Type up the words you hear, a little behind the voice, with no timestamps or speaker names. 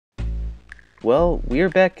Well, we are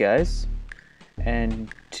back, guys,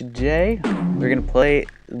 and today we're gonna play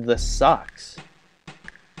the Socks.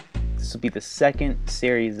 This will be the second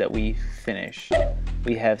series that we finish.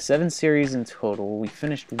 We have 7 series in total. We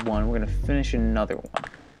finished one. We're gonna finish another one.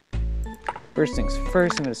 First things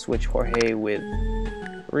first, I'm gonna switch Jorge with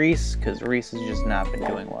Reese because Reese has just not been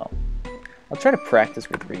doing well. I'll try to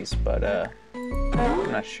practice with Reese, but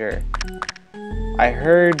I'm not sure. I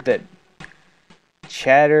heard that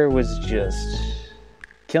Chatter was just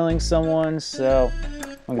killing someone, so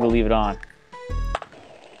I'm gonna leave it on.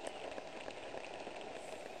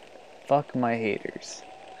 Fuck my haters.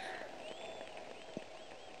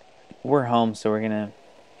 We're home, so we're gonna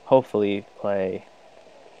hopefully play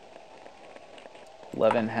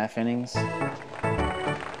 11 half innings.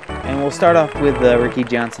 And we'll start off with Ricky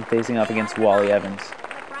Johnson facing off against Wally Evans.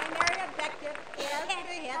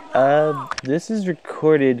 This is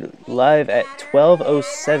recorded live at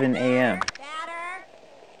 12:07 a.m.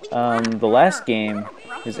 The last game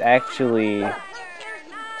is actually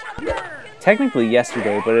technically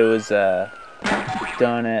yesterday, but it was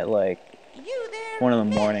done at like 1 in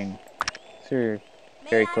the morning. So we're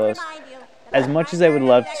very close. As much as I would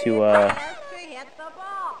love to, as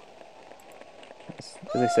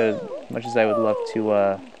I said, as much as I would love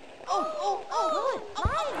to,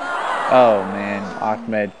 oh man,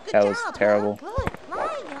 Ahmed, that was terrible.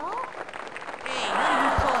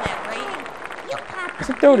 It's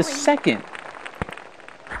a throw to second.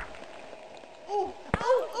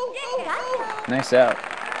 Nice out.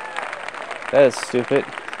 That is stupid.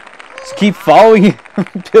 Just keep following him,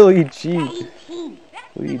 Billy G.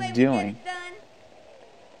 What are you doing?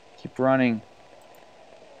 Keep running.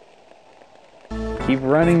 Keep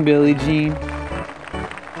running, Billy Jean.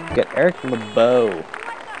 Got Eric LeBeau.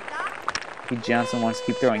 Ricky Johnson wants to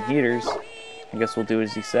keep throwing heaters. I guess we'll do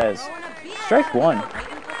as he says. Strike one.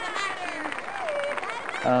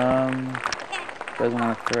 Doesn't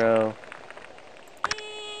want to throw.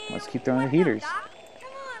 Let's keep throwing the heaters.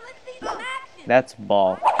 That's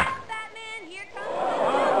ball.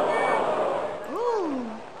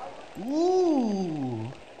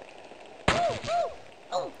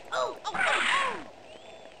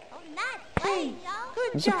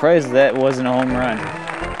 I'm surprised that wasn't a home run.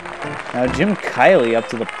 Now Jim Kiley up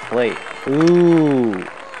to the plate. Ooh.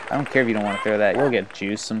 I don't care if you don't want to throw that. You'll get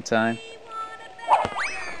juice sometime.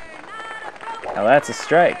 Now that's a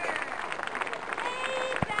strike.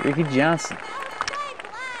 Ricky Johnson.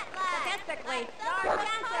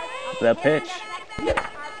 That pitch.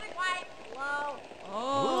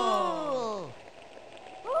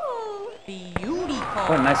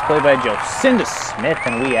 What a nice play by Jocinda Smith,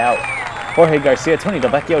 and we out. Jorge Garcia, Tony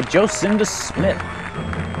Delvecchio, Jocinda Smith.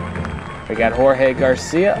 We got Jorge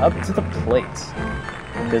Garcia up to the plate.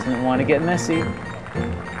 Doesn't want to get messy.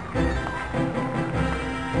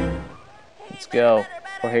 Let's go.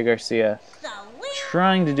 Jorge Garcia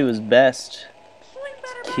trying to do his best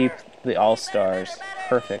to keep the All-Stars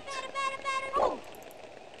perfect.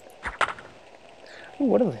 Ooh,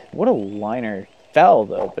 what a liner. Foul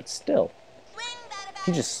though, but still.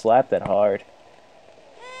 He just slapped that hard.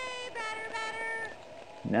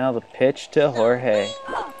 Now the pitch to Jorge.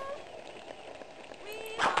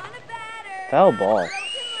 Foul ball.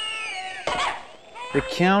 The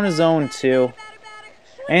count is 0-2.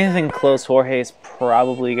 Anything close, Jorge is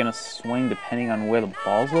probably going to swing depending on where the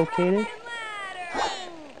ball's located.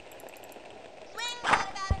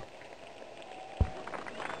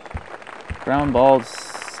 Ground ball to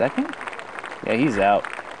second? Yeah, he's out.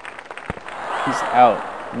 He's out.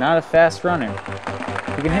 Not a fast runner.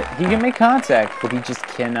 He can make contact, but he just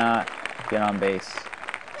cannot get on base.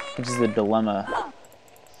 Which is the dilemma.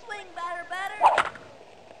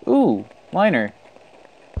 Ooh, liner.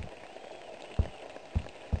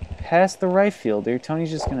 Past the right fielder. Tony's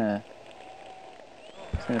just gonna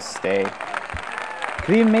stay.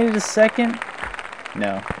 Could he have made it a second?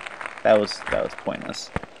 No. That was pointless.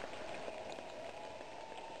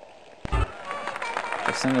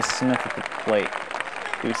 We'll send Smith at the plate.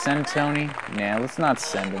 Do we send Tony? Nah, let's not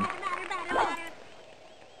send him.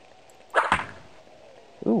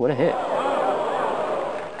 Ooh, what a hit.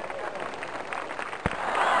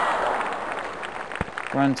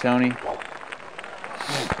 Run, Tony.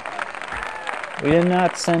 We did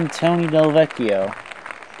not send Tony Delvecchio.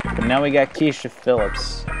 But now we got Keisha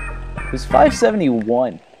Phillips, who's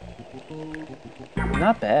 571.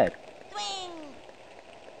 Not bad.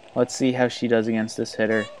 Let's see how she does against this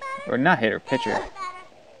hitter. Or not hitter, pitcher.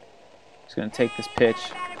 Just gonna take this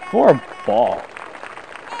pitch for a ball.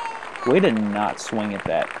 Way to not swing at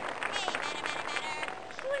that.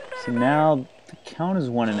 So now the count is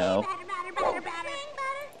 1-0.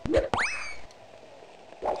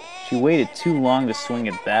 She waited too long to swing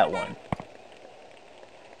at that one.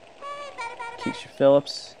 Keisha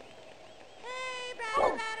Phillips.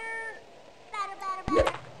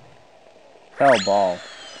 Foul ball.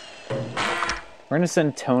 We're going to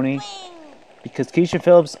send Tony because Keisha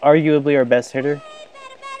Phillips arguably our best hitter.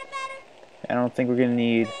 I don't think we're going to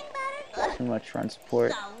need too much run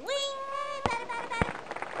support.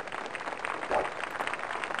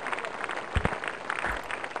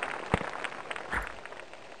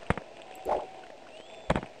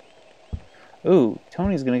 Ooh,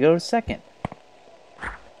 Tony's going to go to second.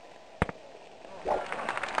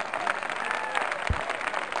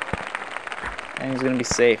 And he's going to be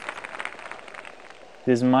safe.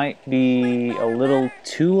 This might be a little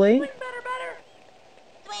too late.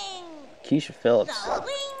 Keisha Phillips.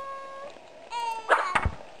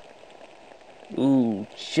 Ooh,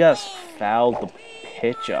 just fouled the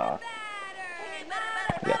pitch off.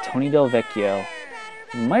 We got Tony Delvecchio.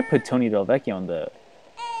 We might put Tony Delvecchio on the...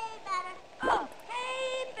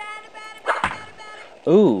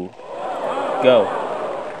 Ooh. Go.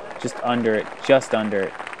 Just under it. Just under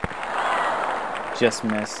it. Just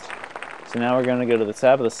missed. So now we're going to go to the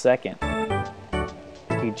top of the second.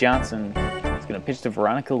 Ricky Johnson is going to pitch to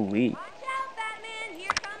Veronica Lee.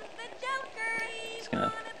 He's going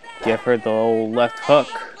to give her the old left hook.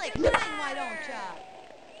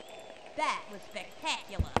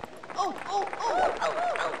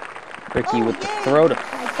 Ricky with the throw to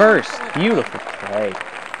first. Beautiful play.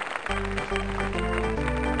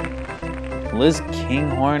 Liz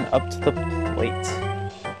Kinghorn up to the plate.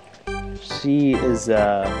 She is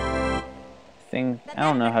I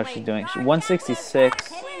don't know how she's doing. She's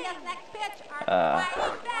 166.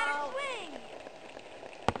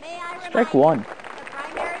 Strike one.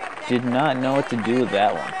 Did not know what to do with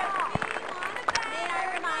that one.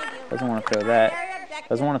 Doesn't want to throw that.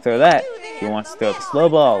 Doesn't want to throw that. He wants to throw the slow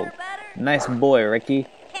ball. Nice boy, Ricky.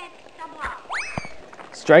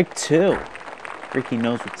 Strike two. Ricky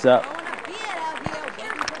knows what's up.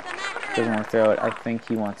 Doesn't want to throw it. I think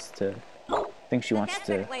he wants to. I think she wants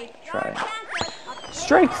to try.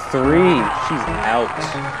 Strike three. She's out.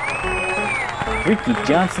 Ricky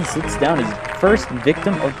Johnson sits down as first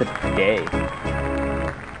victim of the day.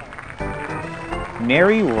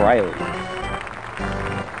 Mary Riley.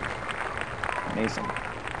 Amazing.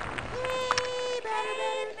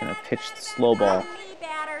 Gonna pitch the slow ball.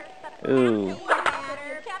 Ooh.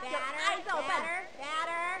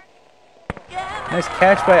 Nice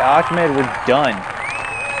catch by Ahmed. We're done.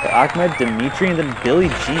 Ahmed, Dimitri, and then Billie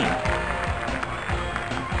Jean.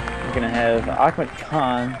 We're gonna have Ahmed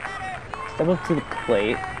Khan step up to the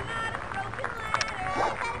plate.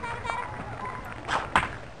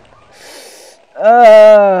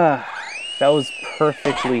 That was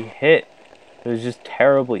perfectly hit. It was just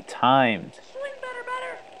terribly timed.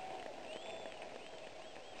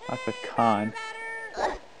 Ahmed Khan.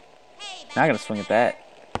 Not gonna swing at that.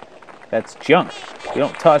 That's junk. You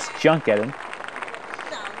don't toss junk at him.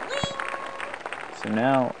 So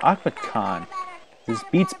now, Ahmed Khan. This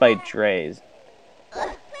beats by Dre's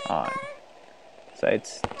on.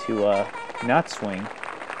 Decides to not swing.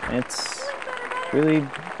 And it's really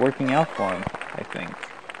working out for him, I think.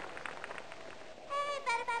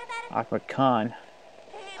 Ahmed Khan.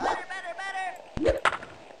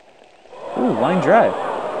 Ooh, line drive.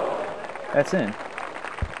 That's in.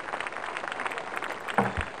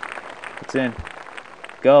 It's in.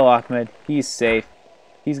 Go, Ahmed. He's safe.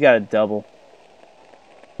 He's got a double.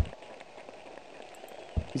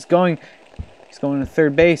 He's going to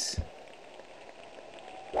third base.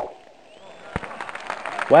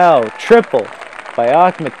 Wow, triple by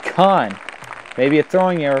Ahmed Khan. Maybe a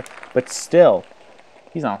throwing error, but still.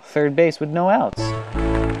 He's on third base with no outs.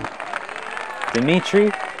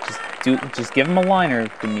 Dimitri, just give him a liner,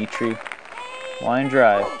 Dimitri. Line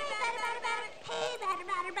drive.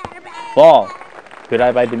 Ball. Good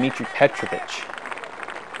eye by Dimitri Petrovich.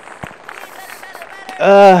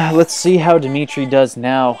 Let's see how Dimitri does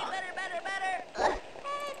now.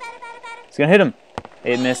 He's gonna hit him.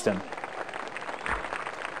 It missed him.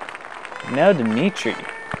 Now Dimitri,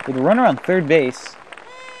 with a runner on third base,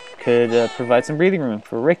 could provide some breathing room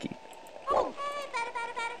for Ricky.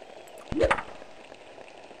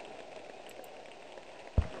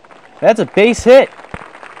 That's a base hit.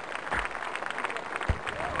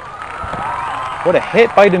 What a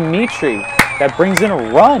hit by Dimitri. That brings in a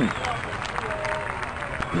run.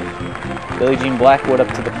 Billie Jean Blackwood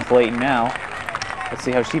up to the plate now. Let's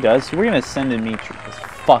see how she does. We're going to send Dimitri, because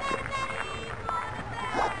fuck it.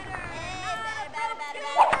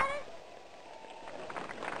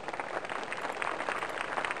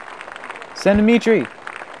 Send Dimitri.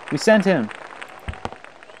 We sent him.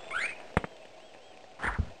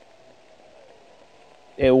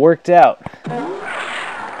 It worked out.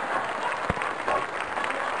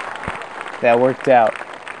 That worked out.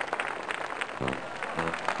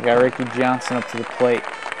 We got Ricky Johnson up to the plate.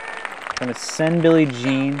 Gonna send Billie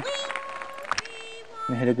Jean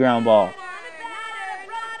and hit a ground ball.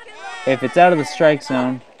 If it's out of the strike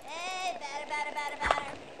zone,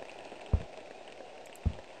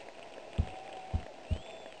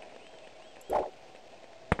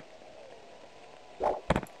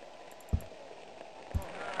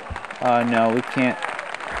 no, we can't.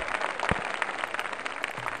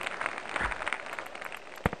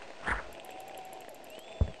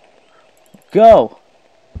 Go!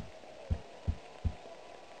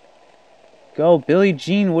 Go, Billie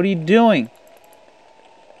Jean, what are you doing?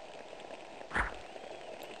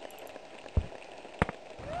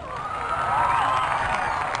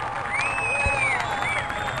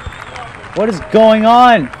 What is going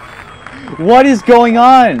on? What is going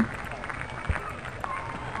on?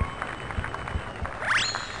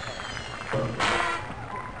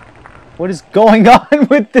 What is going on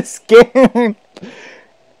with this game?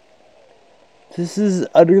 This is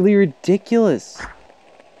utterly ridiculous.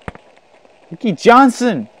 Ricky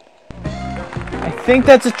Johnson. I think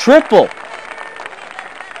that's a triple.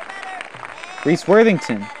 Reese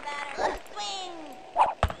Worthington.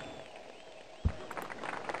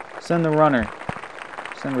 Send the runner.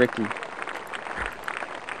 Send Ricky. You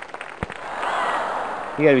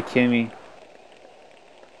gotta be kidding me.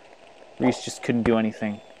 Reese just couldn't do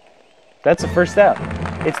anything. That's the first out.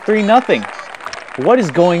 It's 3-0. What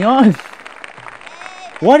is going on?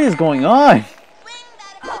 What is going on?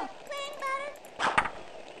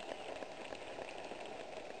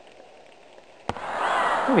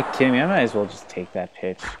 You're be kidding me. I might as well just take that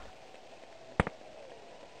pitch.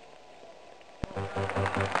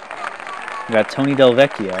 We got Tony Del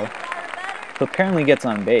Vecchio, who apparently gets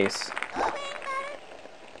on base.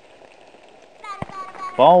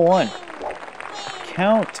 Ball 1.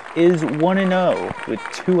 Count is 1-0 with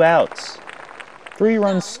 2 outs. 3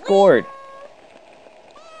 runs scored.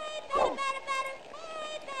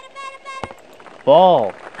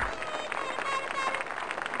 Ball.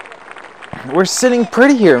 We're sitting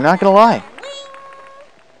pretty here, I'm not gonna lie.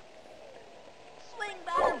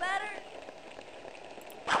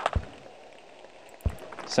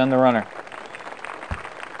 Send the runner.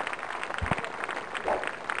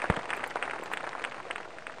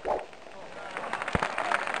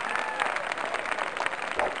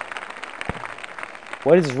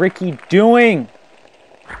 What is Ricky doing?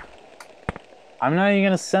 I'm not even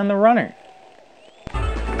gonna send the runner.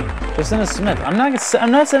 Just send a Smith. I'm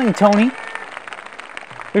not sending Tony.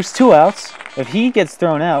 There's 2 outs. If he gets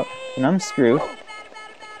thrown out, then I'm screwed.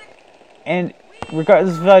 And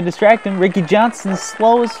regardless if I distract him, Ricky Johnson's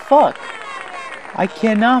slow as fuck. I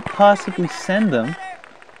cannot possibly send them.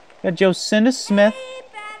 Got Jocinda Smith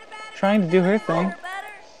trying to do her thing.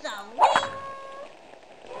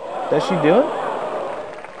 Does she do it?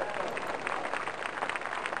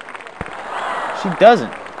 She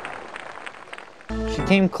doesn't. She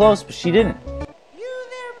came close, but she didn't.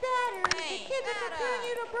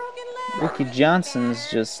 Ricky Johnson's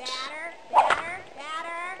just...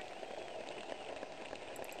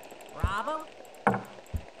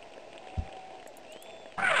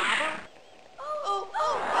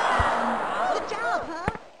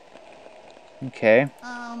 Okay.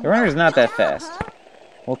 The runner's not that fast.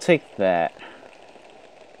 We'll take that.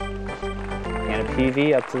 And a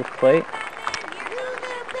PV up to the plate.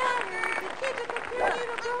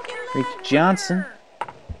 Ricky Johnson.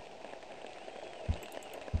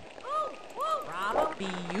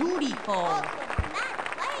 Beautiful.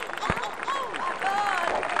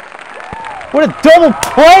 What a double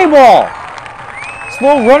play ball!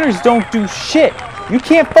 Slow runners don't do shit. You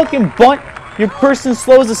can't fucking bunt your person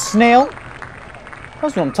slow as a snail.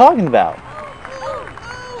 That's what I'm talking about.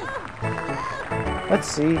 Let's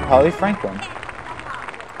see, Holly Franklin.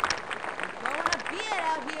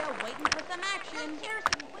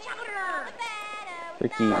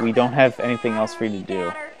 Ricky, we don't have anything else for you to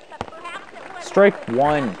do. Strike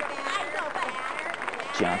 1.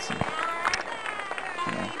 Johnson.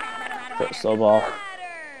 Slow ball.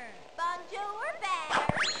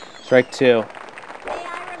 Strike 2.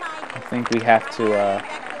 I think we have to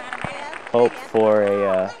hope for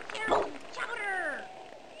a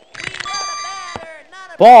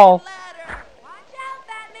ball.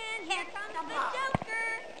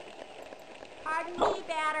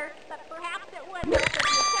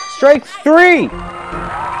 Strike 3!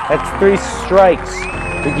 That's 3 strikes.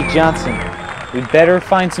 Ricky Johnson. We better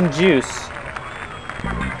find some juice.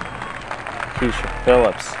 Keisha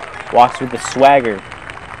Phillips walks with the swagger.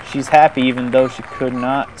 She's happy even though she could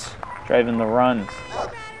not drive in the runs.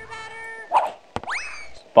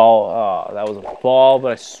 Ball. Oh, that was a ball,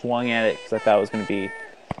 but I swung at it because I thought it was going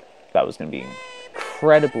to be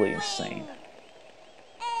incredibly insane.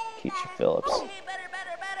 Keisha Phillips.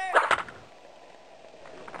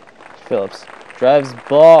 Phillips drives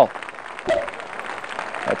ball.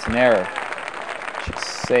 That's an error. She's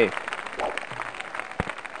safe.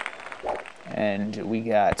 And we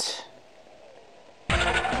got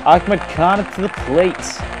Ahmed Khan up to the plate.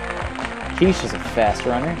 Keisha's a fast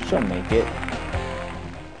runner. She'll make it.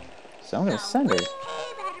 So I'm going to send her.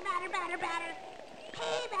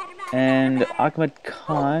 And Ahmed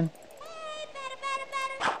Khan.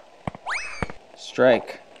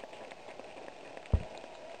 Strike.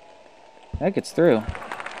 That gets through.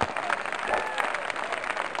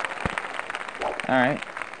 Alright.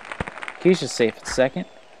 Keisha's safe at second.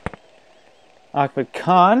 Ahmed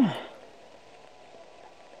Khan.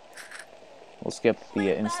 We'll skip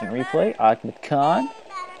the instant replay. Ahmed Khan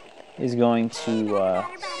is going to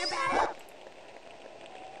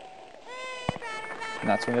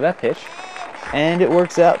not swing at that pitch. And it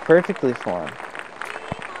works out perfectly for him.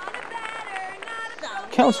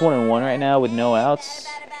 Counts 1-1 right now with no outs.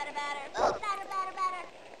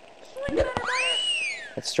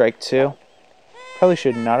 That's strike 2. Probably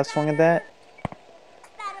should not have swung at that,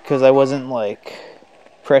 because I wasn't like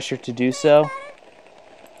pressured to do so. I'm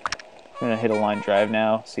gonna hit a line drive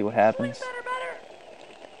now, see what happens.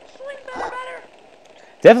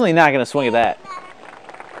 Definitely not gonna swing at that.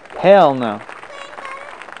 Hell no.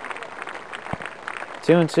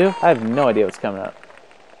 2-2. I have no idea what's coming up.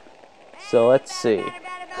 So let's see.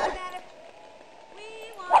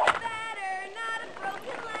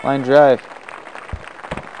 Line drive.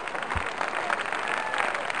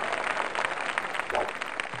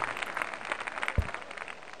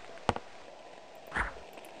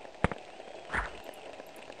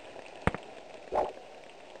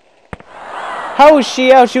 How was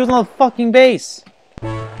she out? She was on the fucking base. So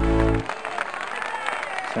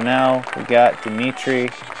now we got Dimitri.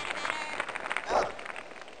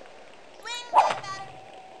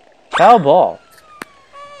 Foul ball.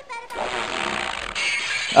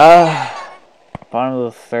 Bottom of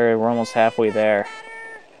the third. We're almost halfway there.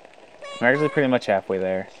 We're actually pretty much halfway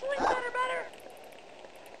there.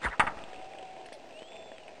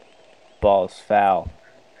 Ball is foul.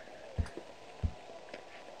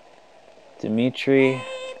 Dimitri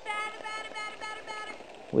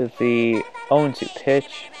with the 0-2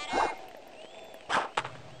 pitch.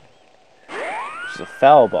 Which is a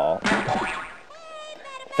foul ball.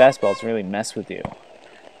 Fastballs really mess with you.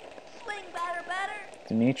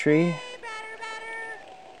 Dimitri.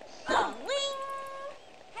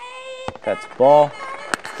 That's ball.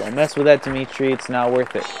 Don't mess with that, Dimitri. It's not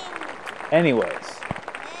worth it. Anyways.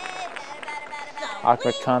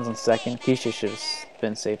 Ahmed Khan's on second. Keisha should have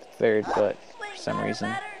been safe at third, but for some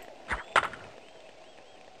reason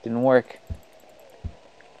didn't work.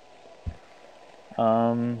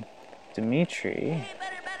 Dimitri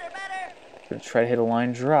gonna try to hit a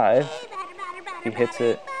line drive. If he hits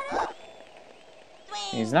it,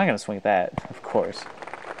 he's not gonna swing at that, of course,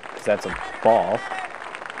 because that's a ball.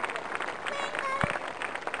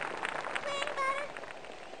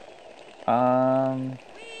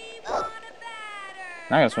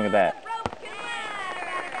 Not gonna swing at that.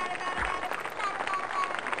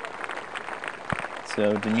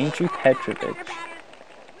 So Dmitry Petrovic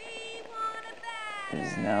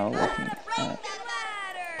is now looking at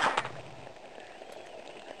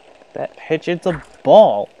that pitch. It's a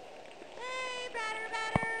ball.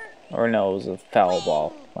 Or no, it was a foul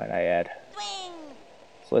ball, might I add.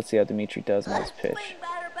 So let's see how Dmitry does on this pitch.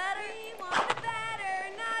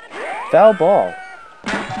 Foul ball.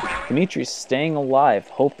 Dimitri's staying alive,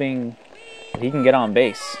 hoping that he can get on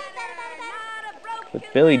base with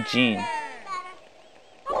Billie Jean.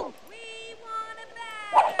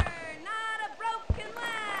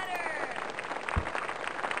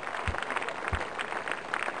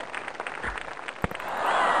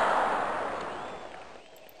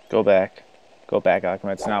 Go back. Go back,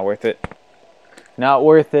 Ahmed. It's not worth it. Not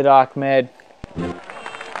worth it, Ahmed.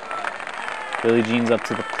 Billie Jean's up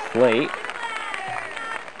to the plate.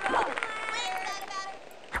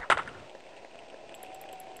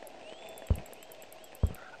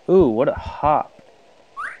 Ooh, what a hop.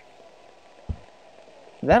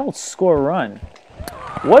 That'll score a run.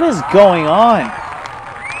 What is going on?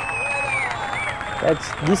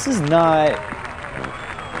 This is not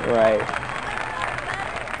right.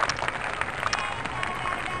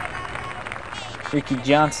 Ricky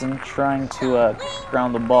Johnson trying to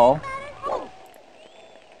ground the ball.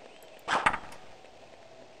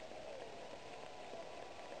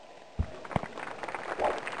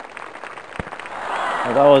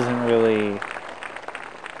 Well, that wasn't really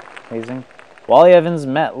amazing. Wally Evans,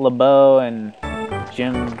 Matt LeBeau, and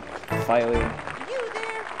Jim Filey. You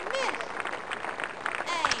there, miss?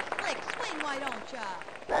 Hey, Flick, swing, why don't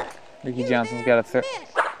ya? Ricky Johnson's got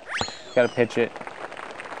to pitch it.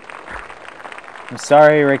 I'm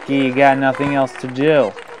sorry, Ricky, you got nothing else to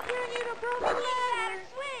do.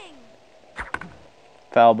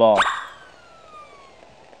 Foul ball.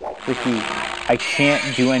 Ricky, I can't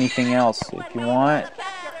do anything else. If you want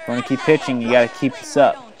to keep pitching, you got to keep this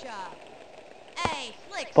up.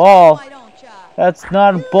 Ball. That's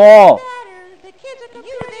not a ball.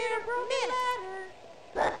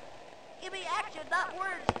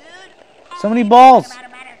 So many balls.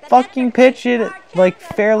 Fucking pitch it like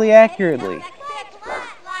fairly accurately.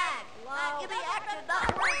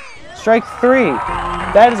 Strike 3.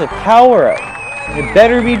 That is a power up. It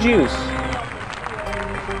better be juice.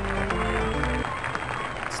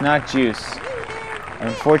 It's not juice. And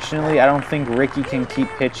unfortunately, I don't think Ricky can keep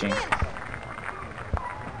pitching.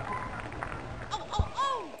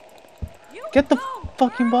 Get the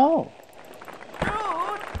fucking ball.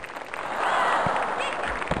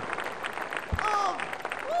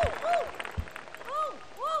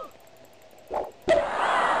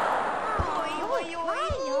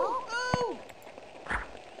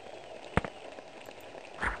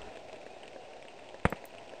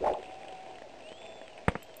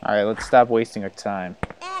 Alright, let's stop wasting our time.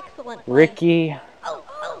 Excellent. Ricky,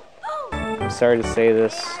 I'm sorry to say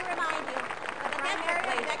this.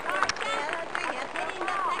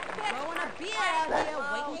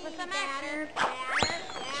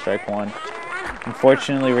 Strike 1.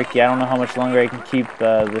 Unfortunately, Ricky, I don't know how much longer I can keep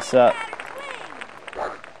this up.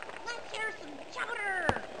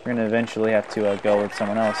 We're going to eventually have to go with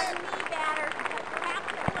someone else.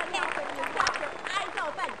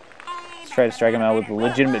 Let's try to strike him out with a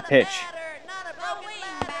legitimate pitch.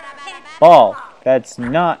 Ball. That's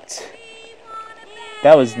not...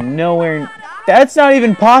 That was nowhere... That's not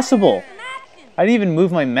even possible! I didn't even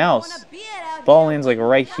move my mouse. Ball lands like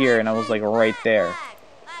right here, and I was like right there.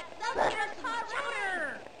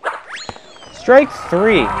 Strike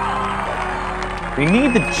 3. We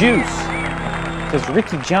need the juice. Because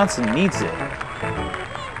Ricky Johnson needs it.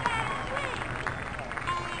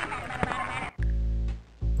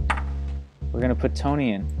 We're going to put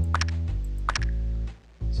Tony in.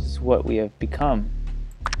 This is what we have become.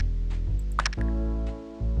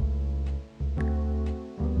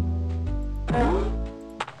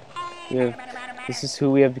 This is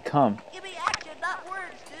who we have become.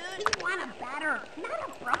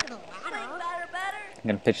 I'm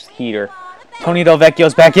going to pitch the heater. Tony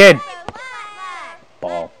Delvecchio's back in.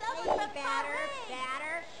 Ball.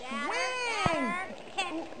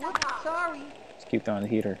 Let's keep throwing the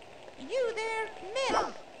heater.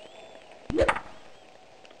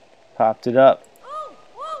 Popped it up.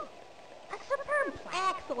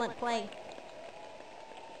 Excellent play.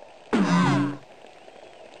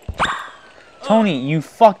 Tony, you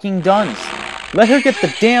fucking dunce. Let her get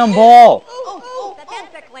the damn ball.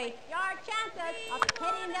 Statistically, your chances of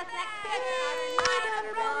hitting this next pitch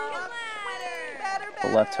The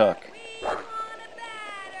left hook.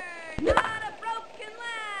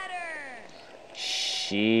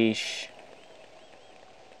 Sheesh.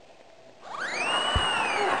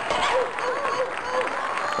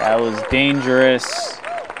 That was dangerous.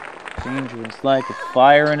 Dangerous like a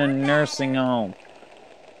fire in a nursing home.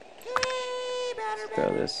 Let's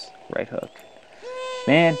throw this right hook.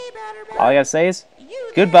 Man, all I gotta say is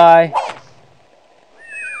goodbye.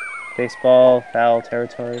 Baseball, foul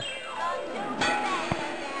territory.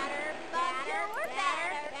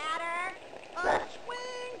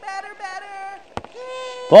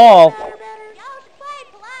 Ball.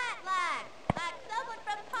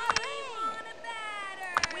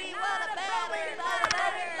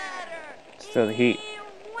 Let's throw the heat.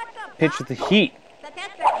 Pitch with the heat.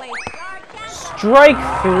 Strike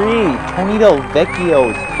 3. Tony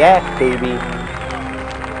Delvecchio's back, baby.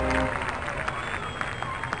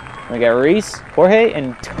 We got Reese, Jorge,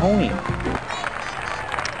 and Tony.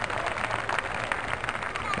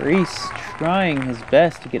 Reese trying his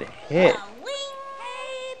best to get a hit.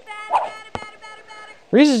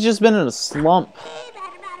 Reese has just been in a slump.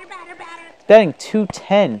 Batting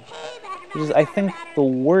 .210, which is, I think, the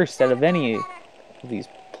worst out of any of these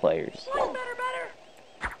players.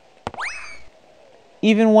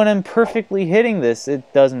 Even when I'm perfectly hitting this,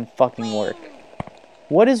 it doesn't fucking work.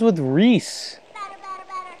 What is with Reese?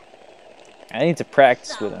 I need to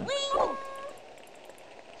practice with him.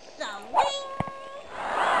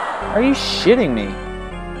 Are you shitting me?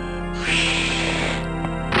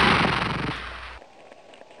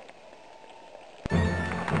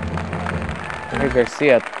 Avi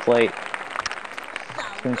Garcia at the plate.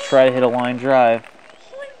 He's going to try to hit a line drive.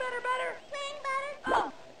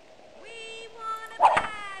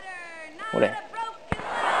 What a...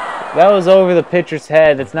 That was over the pitcher's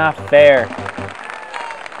head. That's not fair.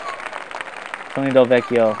 Tony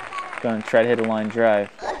Delvecchio going to try to hit a line drive.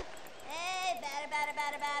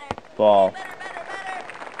 Ball.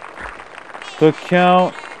 The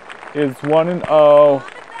count is 1-0.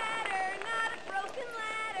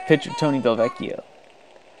 Pitcher Tony Delvecchio.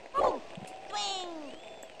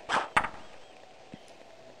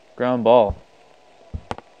 Ground ball.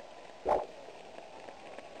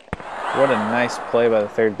 What a nice play by the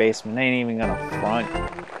third baseman. They ain't even gonna front.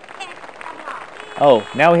 Oh,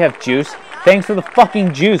 now we have juice. Thanks for the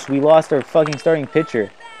fucking juice. We lost our fucking starting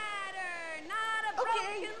pitcher.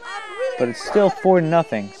 But it's still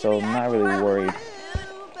 4-0, so I'm not really worried.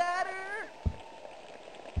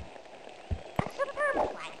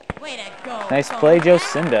 Nice play,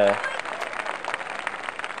 Jocinda.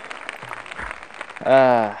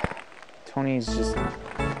 Tony's just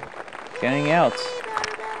getting out.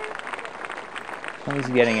 Tony's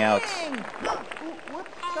getting out.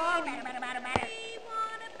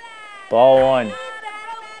 Ball 1.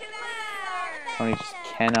 Tony just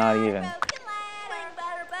cannot even.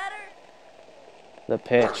 The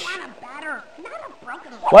pitch.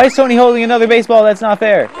 Why is Tony holding another baseball? That's not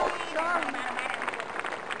fair.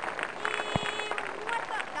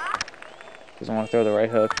 Doesn't want to throw the right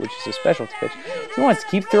hook, which is a specialty pitch. He wants to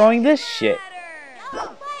keep throwing this shit.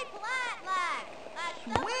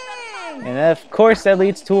 And of course that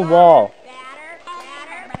leads to a ball.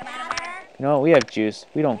 You know what? We have juice.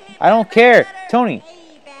 I don't care. Tony.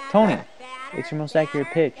 It's your most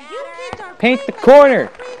accurate pitch. Paint the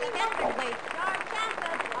corner.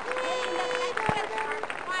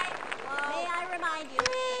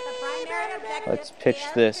 Let's pitch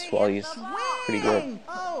this while he's pretty good.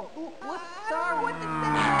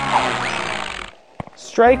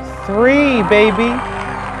 Strike 3, baby.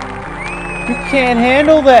 You can't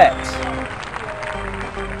handle that.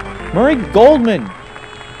 Murray Goldman.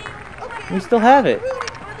 We still have it.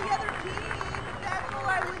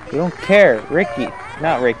 We don't care.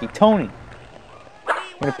 Tony.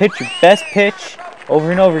 You're going to pitch your best pitch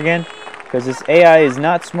over and over again because this AI is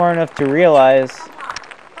not smart enough to realize.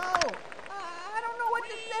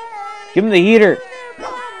 Give him the heater.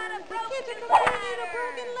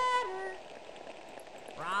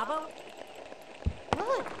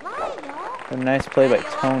 A nice play by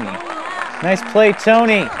Tony. Nice play,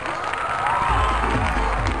 Tony.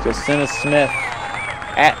 Jocinda Smith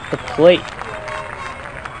at the plate.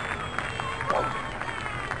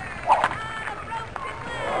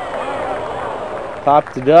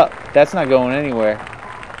 Popped it up. That's not going anywhere.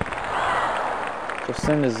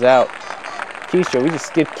 Jocinda's out. Keisha, we just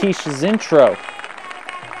skipped Keisha's intro.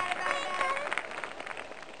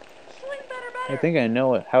 I think I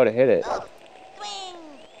know how to hit it.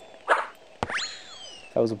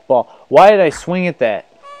 That was a ball. Why did I swing at that?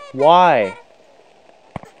 Why?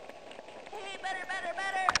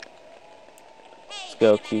 Let's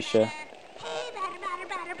go, Keisha.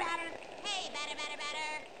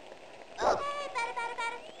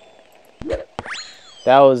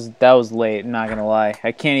 That was late, not gonna lie.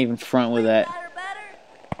 I can't even front with that.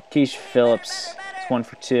 Keisha Phillips. It's 1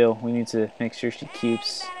 for 2. We need to make sure she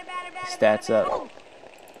keeps the stats up.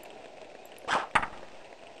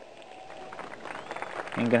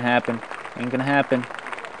 Ain't gonna happen. Ain't gonna happen.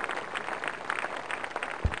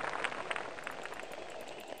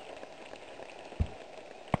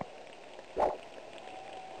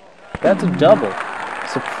 That's a double.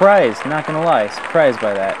 Surprised, not gonna lie. Surprised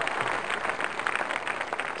by that.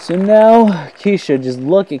 So now, Keisha, just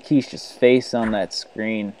look at Keisha's face on that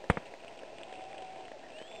screen.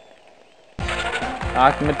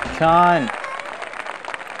 Ahmed Khan.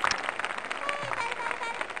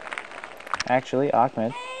 Actually,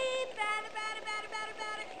 Ahmed.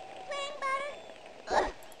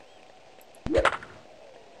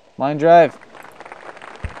 Line drive.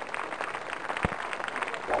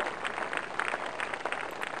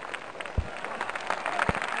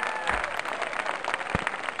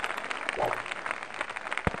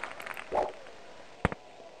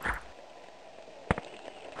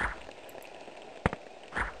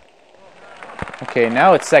 Okay,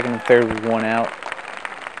 now it's second and third with 1 out.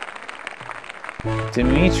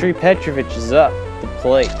 Dmitry Petrovic is up the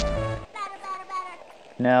plate.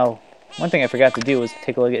 Now, one thing I forgot to do was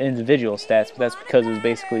take a look at individual stats, but that's because it was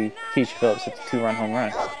basically Keisha Phillips with a 2-run home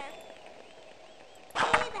run.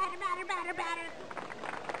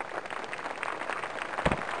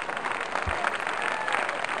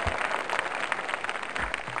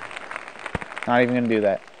 Not even going to do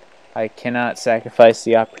that. I cannot sacrifice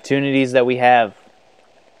the opportunities that we have.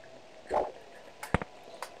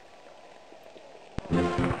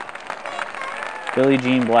 Billie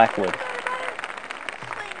Jean Blackwood.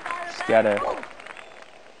 Just gotta...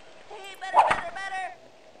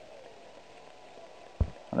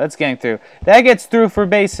 Oh, that's getting through. That gets through for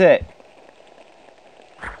base hit.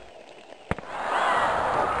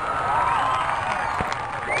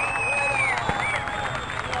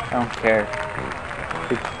 I don't care.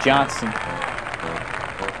 It's Johnson.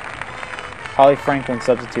 Holly Franklin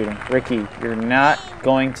substituting. Ricky, you're not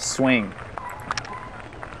going to swing.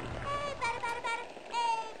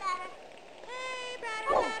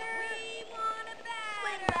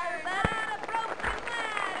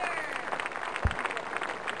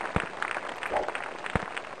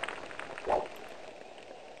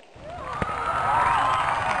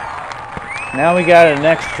 Now we got an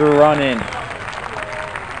extra run in.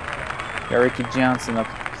 Got Ricky Johnson up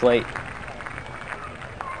the plate.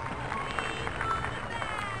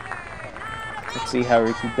 Let's see how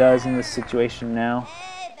Ricky does in this situation now.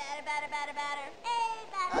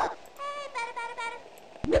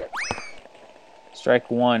 Strike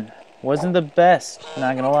one. Wasn't the best,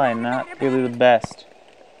 not gonna lie, not really the best.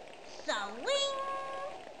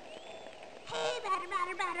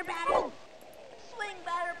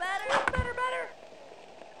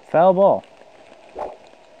 Foul ball.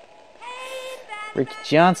 Ricky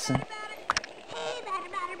Johnson.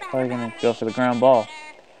 Probably gonna go for the ground ball.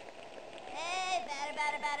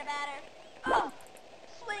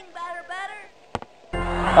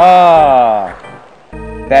 Ah,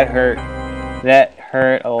 that hurt. That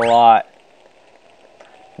hurt a lot.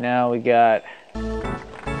 Now we got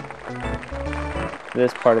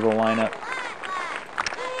this part of the lineup.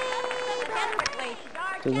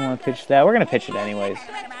 Doesn't want to pitch that. We're gonna pitch it anyways.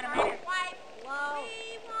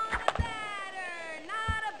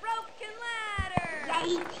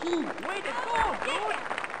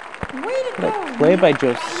 Play by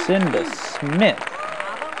Jocinda Smith.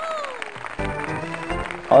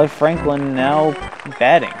 Holly Franklin now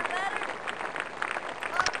batting.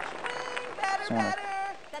 So I'm gonna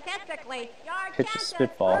pitch a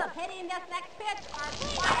spitball.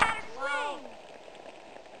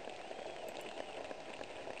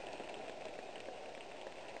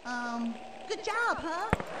 Good job, huh?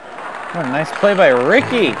 Oh, nice play by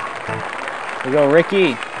Ricky. Here we go,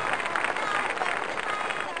 Ricky.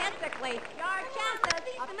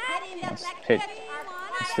 Let's pitch.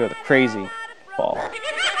 Let's throw the crazy ball.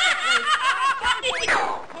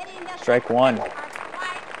 Strike one.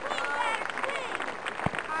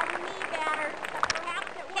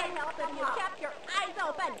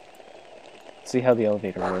 Let's see how the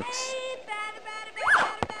elevator works.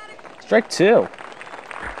 Strike two.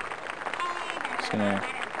 Just gonna...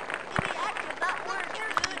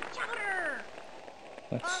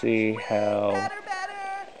 Let's see how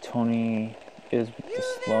Tony is with the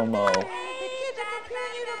slow-mo.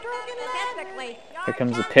 Here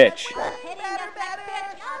comes the pitch.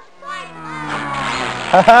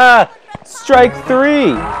 Haha! Strike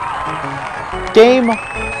three! Game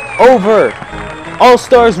over!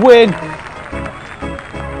 All-Stars win!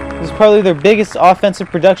 This is probably their biggest offensive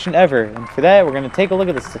production ever. And for that, we're going to take a look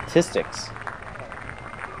at the statistics.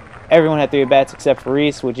 Everyone had 3 at-bats except for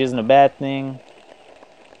Reese, which isn't a bad thing.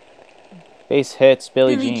 Base hits,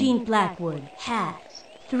 Billie Jean Blackwood has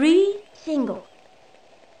 3 singles.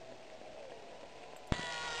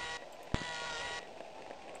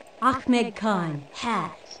 Ahmed Khan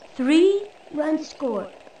has 3 runs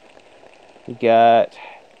scored. We got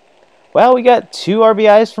 2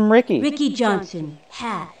 RBIs from Ricky. Ricky Johnson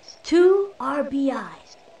has 2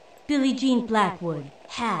 RBIs. Billie Jean Blackwood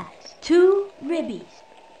has 2 ribbies.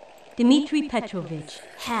 Dmitry Petrovich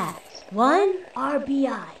has 1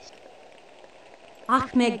 RBI.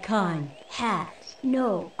 Ahmed Khan has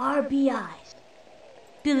no RBIs.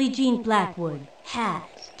 Billie Jean Blackwood has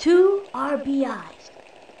 2 RBIs.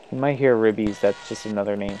 You might hear ribbies, that's just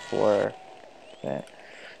another name for that.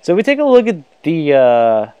 So we take a look at the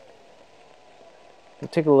we'll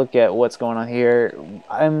take a look at what's going on here.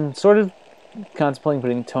 I'm sort of contemplating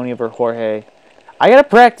putting Tony over Jorge. I gotta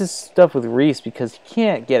practice stuff with Reese because he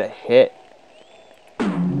can't get a hit.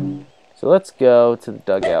 So let's go to the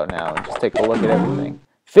dugout now and just take a look at everything.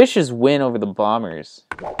 Fishes win over the Bombers.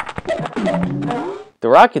 The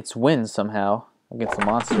Rockets win somehow against the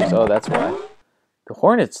Monsters. Oh, that's why. The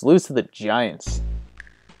Hornets lose to the Giants.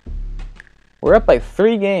 We're up by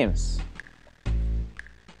 3 games.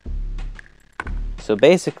 So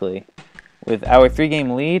basically, with our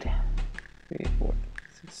 3-game lead, 3, 4,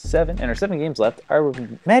 6, 7, and our 7 games left, our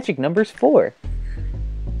magic number is 4.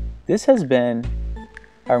 This has been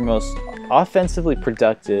our most offensively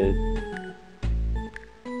productive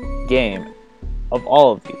game of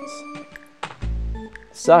all of these. The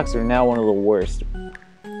Sox are now one of the worst.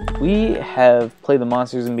 We have played the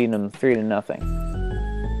Monsters and beaten them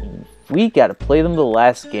 3-0. We got to play them the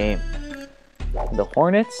last game. The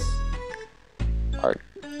Hornets are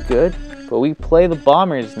good, but we play the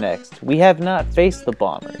Bombers next. We have not faced the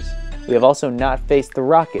Bombers. We have also not faced the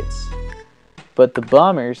Rockets. But the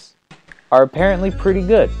Bombers are apparently pretty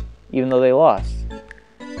good, even though they lost.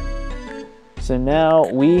 So now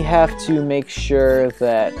we have to make sure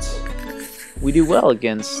that we do well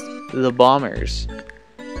against the Bombers,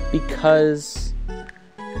 because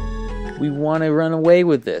we want to run away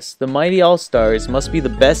with this. The Mighty All-Stars must be the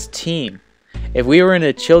best team. If we were in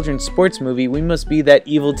a children's sports movie, we must be that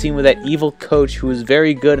evil team with that evil coach who is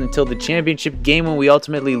very good until the championship game when we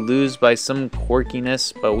ultimately lose by some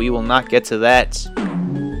quirkiness, but we will not get to that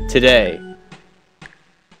today.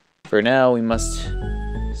 For now, we must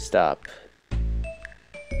stop.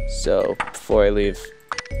 So, before I leave,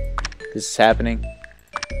 this is happening.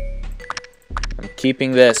 I'm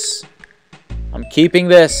keeping this. I'm keeping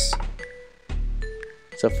this.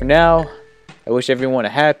 So for now, I wish everyone a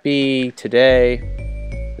happy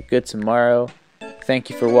today, a good tomorrow. Thank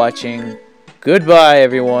you for watching. Goodbye,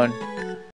 everyone.